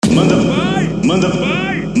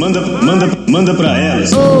Manda pra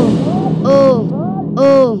elas.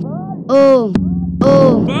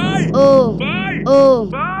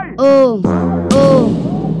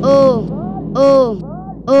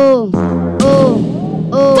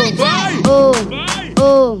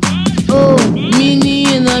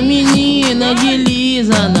 Menina,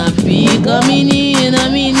 desliza na pica. Menina,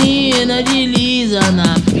 desliza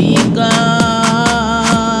na pica.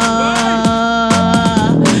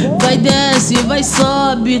 Vai, desce, vai,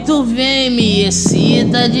 sobe, tu vem, me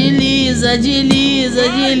excita. Desliza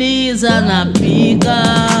na pica.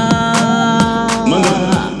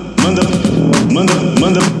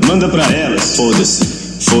 Manda pra elas. Foda-se.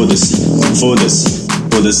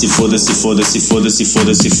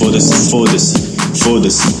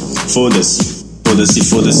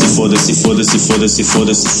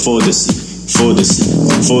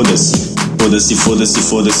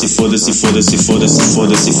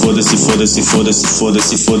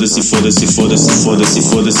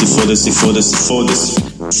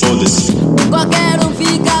 Qualquer um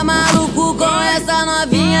fica maluco com essa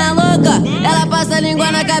novinha louca. Ela passa a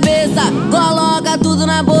língua na cabeça, coloca tudo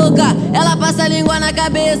na boca. Ela passa a língua na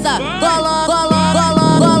cabeça, coloca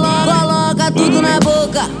tudo na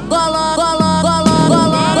boca. Coloca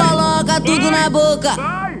tudo na boca.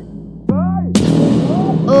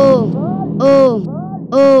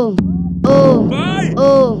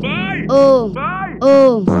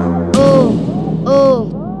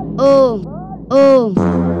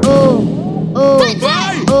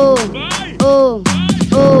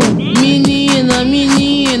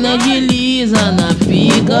 Menina, desliza na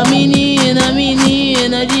pica. Menina,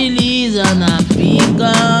 desliza na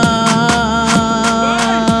pica.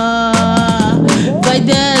 Vai,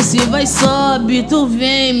 desce, vai, sobe, tu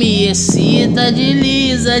vem, me excita.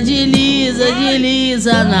 Desliza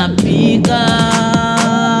na pica.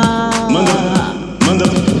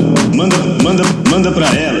 Manda pra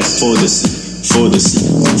elas. Foda-se.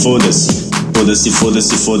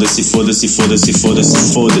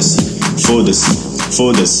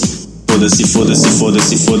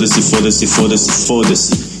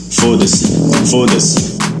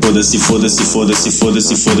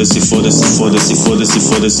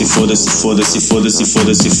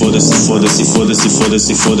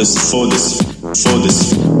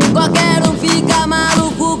 Qualquer um fica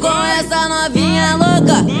maluco com essa novinha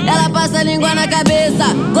louca. Ela passa a língua na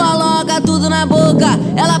cabeça, coloca tudo na boca.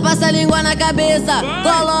 Ela passa a língua na cabeça,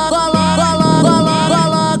 coloca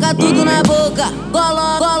tudo na boca.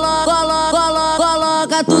 Coloca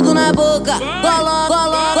tudo na boca.